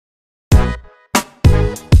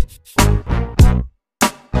Hi,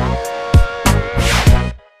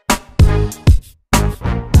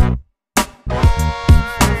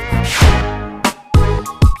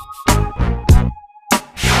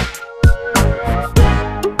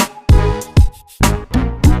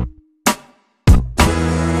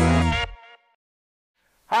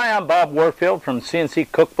 I'm Bob Warfield from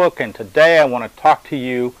CNCCookbook, and today I want to talk to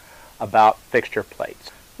you about fixture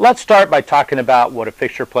plates. Let's start by talking about what a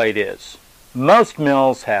fixture plate is. Most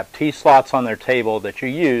mills have T-slots on their table that you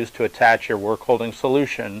use to attach your work-holding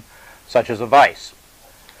solution, such as a vise.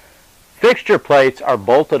 Fixture plates are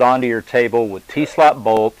bolted onto your table with T-slot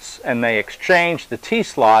bolts, and they exchange the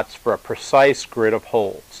T-slots for a precise grid of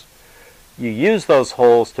holes. You use those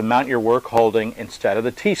holes to mount your work-holding instead of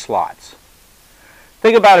the T-slots.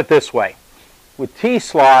 Think about it this way. With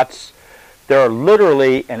T-slots, there are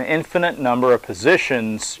literally an infinite number of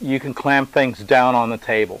positions you can clamp things down on the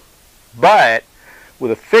table. But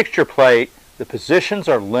with a fixture plate, the positions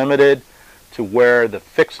are limited to where the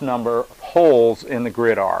fixed number of holes in the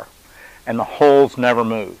grid are, and the holes never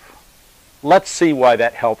move. Let's see why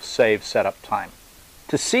that helps save setup time.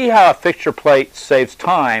 To see how a fixture plate saves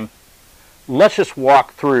time, let's just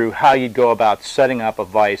walk through how you'd go about setting up a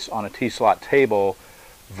vise on a T-slot table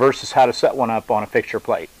versus how to set one up on a fixture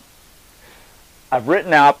plate. I've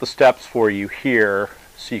written out the steps for you here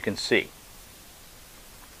so you can see.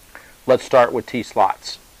 Let's start with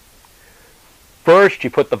T-slots. First, you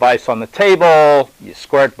put the vise on the table, you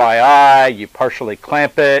square it by eye, you partially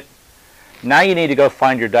clamp it. Now you need to go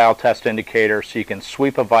find your dial test indicator so you can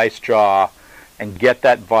sweep a vise jaw and get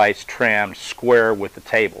that vise trimmed square with the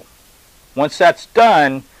table. Once that's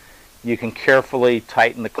done, you can carefully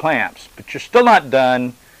tighten the clamps, but you're still not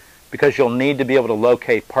done because you'll need to be able to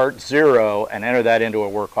locate part 0 and enter that into a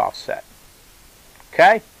work offset.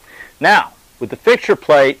 Okay? Now, with the fixture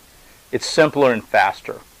plate, it's simpler and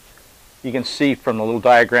faster. You can see from the little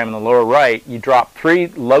diagram in the lower right, you drop 3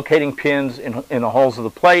 locating pins in the holes of the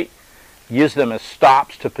plate, use them as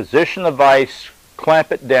stops to position the vise,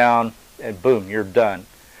 clamp it down, and boom, you're done.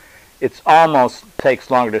 It almost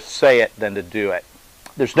takes longer to say it than to do it.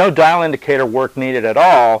 There's no dial indicator work needed at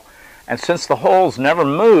all, and since the holes never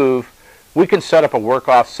move, we can set up a work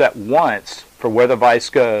offset once for where the vise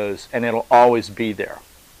goes, and it'll always be there.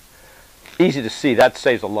 Easy to see, that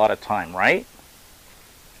saves a lot of time, right?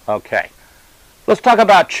 Okay, let's talk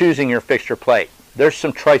about choosing your fixture plate. There's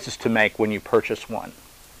some choices to make when you purchase one.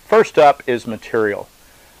 First up is material.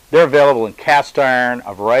 They're available in cast iron,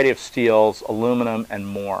 a variety of steels, aluminum, and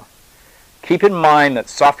more. Keep in mind that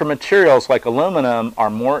softer materials like aluminum are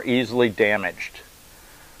more easily damaged.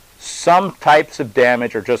 Some types of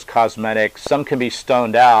damage are just cosmetic, some can be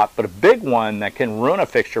stoned out, but a big one that can ruin a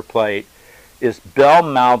fixture plate is bell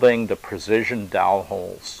mouthing the precision dowel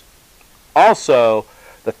holes. Also,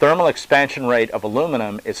 the thermal expansion rate of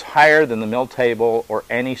aluminum is higher than the mill table or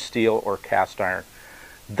any steel or cast iron.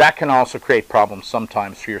 That can also create problems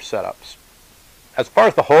sometimes for your setups. As far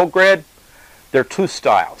as the hole grid, there are 2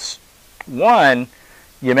 styles. One,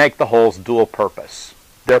 you make the holes dual purpose.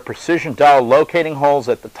 They're precision dowel locating holes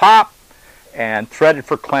at the top and threaded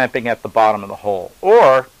for clamping at the bottom of the hole.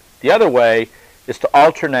 Or the other way is to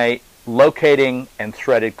alternate locating and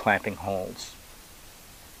threaded clamping holes.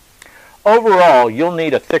 Overall, you'll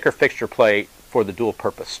need a thicker fixture plate for the dual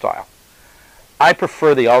purpose style. I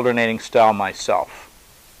prefer the alternating style myself.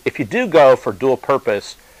 If you do go for dual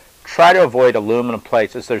purpose, try to avoid aluminum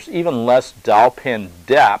plates as there's even less dowel pin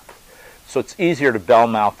depth, so it's easier to bell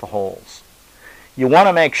mouth the holes. You want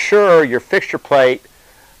to make sure your fixture plate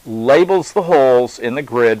labels the holes in the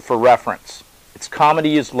grid for reference. It's common to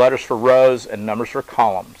use letters for rows and numbers for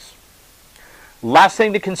columns. Last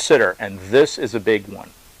thing to consider, and this is a big one.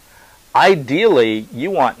 Ideally, you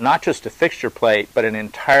want not just a fixture plate, but an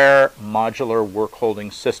entire modular work holding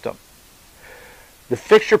system. The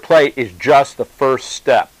fixture plate is just the first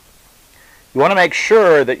step. You want to make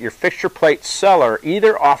sure that your fixture plate seller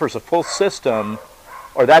either offers a full system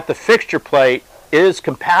or that the fixture plate is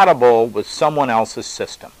compatible with someone else's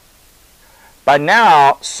system. By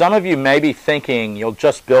now, some of you may be thinking you'll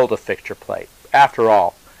just build a fixture plate. After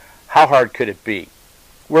all, how hard could it be?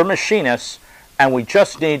 We're machinists and we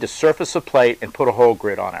just need to surface a plate and put a hole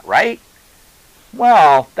grid on it, right?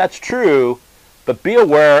 Well, that's true, but be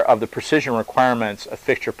aware of the precision requirements a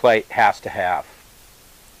fixture plate has to have.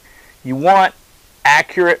 You want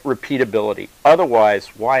accurate repeatability.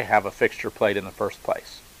 Otherwise, why have a fixture plate in the first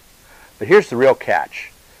place? But here's the real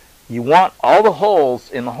catch. You want all the holes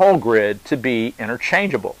in the hole grid to be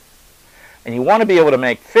interchangeable. And you want to be able to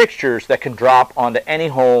make fixtures that can drop onto any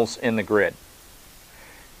holes in the grid.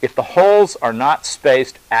 If the holes are not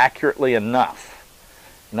spaced accurately enough,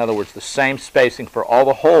 in other words, the same spacing for all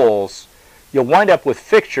the holes, you'll wind up with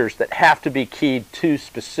fixtures that have to be keyed to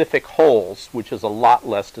specific holes, which is a lot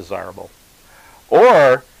less desirable.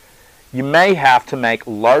 Or you may have to make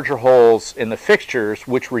larger holes in the fixtures,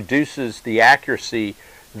 which reduces the accuracy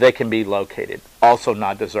they can be located, also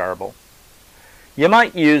not desirable. You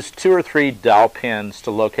might use 2 or 3 dowel pins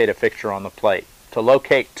to locate a fixture on the plate. To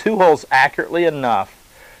locate 2 holes accurately enough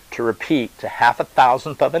to repeat to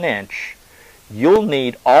 1/2 of an inch, you'll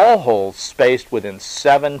need all holes spaced within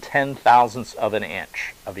 7/10,000ths of an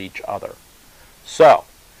inch of each other. So,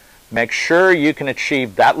 make sure you can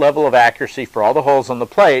achieve that level of accuracy for all the holes on the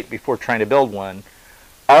plate before trying to build one.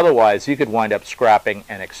 Otherwise, you could wind up scrapping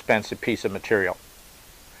an expensive piece of material.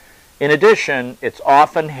 In addition, it's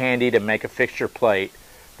often handy to make a fixture plate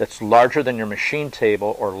that's larger than your machine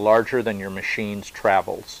table or larger than your machine's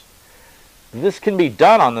travels. This can be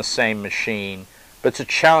done on the same machine, but it's a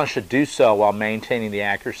challenge to do so while maintaining the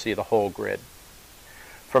accuracy of the whole grid.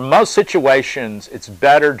 For most situations, it's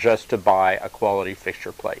better just to buy a quality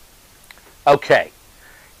fixture plate. Okay,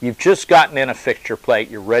 you've just gotten in a fixture plate,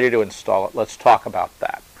 you're ready to install it. Let's talk about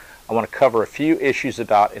that. I want to cover a few issues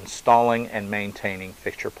about installing and maintaining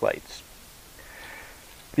fixture plates.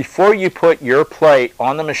 Before you put your plate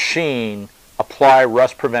on the machine, apply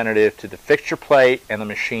rust preventative to the fixture plate and the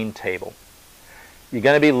machine table. You're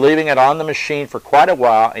going to be leaving it on the machine for quite a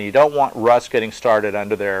while, and you don't want rust getting started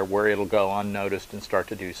under there where it'll go unnoticed and start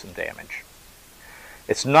to do some damage.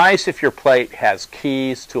 It's nice if your plate has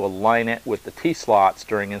keys to align it with the T-slots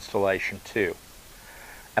during installation too.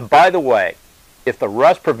 And by the way, if the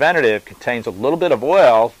rust preventative contains a little bit of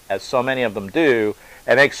oil, as so many of them do,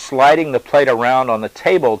 it makes sliding the plate around on the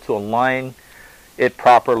table to align it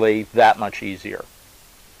properly that much easier.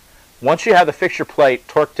 Once you have the fixture plate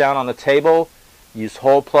torqued down on the table, use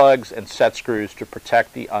hole plugs and set screws to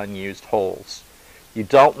protect the unused holes. You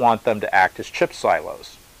don't want them to act as chip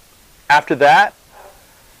silos. After that,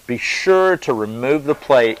 be sure to remove the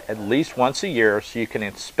plate at least once a year so you can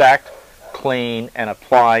inspect, clean, and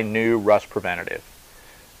apply new rust preventative.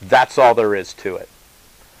 That's all there is to it.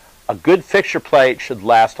 A good fixture plate should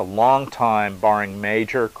last a long time, barring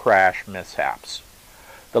major crash mishaps.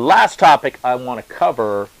 The last topic I want to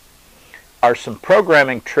cover are some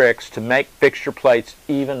programming tricks to make fixture plates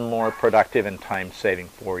even more productive and time-saving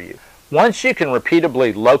for you. Once you can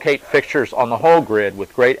repeatably locate fixtures on the whole grid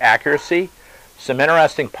with great accuracy, some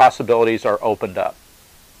interesting possibilities are opened up.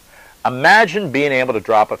 Imagine being able to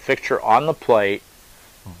drop a fixture on the plate,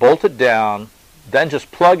 bolt it down, then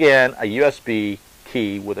just plug in a USB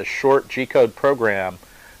key with a short G-code program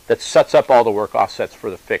that sets up all the work offsets for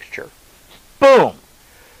the fixture. Boom!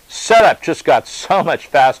 Setup just got so much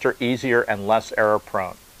faster, easier, and less error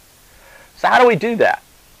prone. So how do we do that?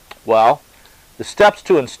 Well, the steps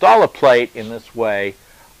to install a plate in this way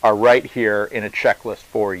are right here in a checklist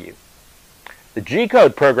for you. The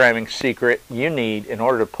G-code programming secret you need in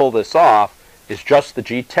order to pull this off is just the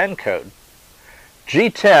G10 code.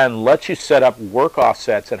 G10 lets you set up work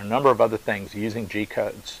offsets and a number of other things using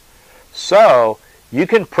G-codes. So you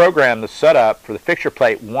can program the setup for the fixture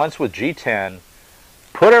plate once with G10,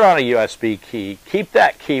 put it on a USB key, keep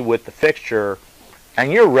that key with the fixture,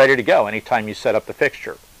 and you're ready to go anytime you set up the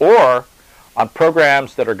fixture. Or on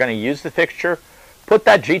programs that are going to use the fixture, put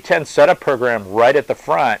that G10 setup program right at the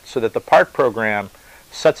front so that the part program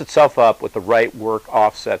sets itself up with the right work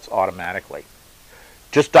offsets automatically.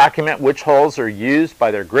 Just document which holes are used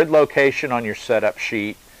by their grid location on your setup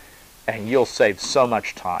sheet, and you'll save so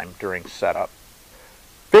much time during setup.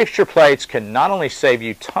 Fixture plates can not only save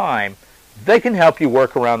you time, they can help you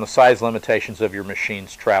work around the size limitations of your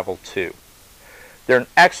machine's travel too. They're an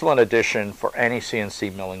excellent addition for any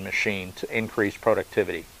CNC milling machine to increase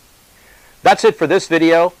productivity. That's it for this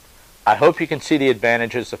video. I hope you can see the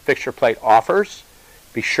advantages a fixture plate offers.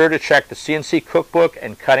 Be sure to check the CNC Cookbook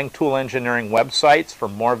and Cutting Tool Engineering websites for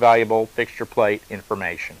more valuable fixture plate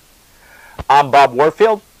information. I'm Bob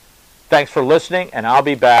Warfield. Thanks for listening, and I'll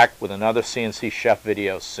be back with another CNC Chef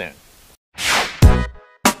video soon.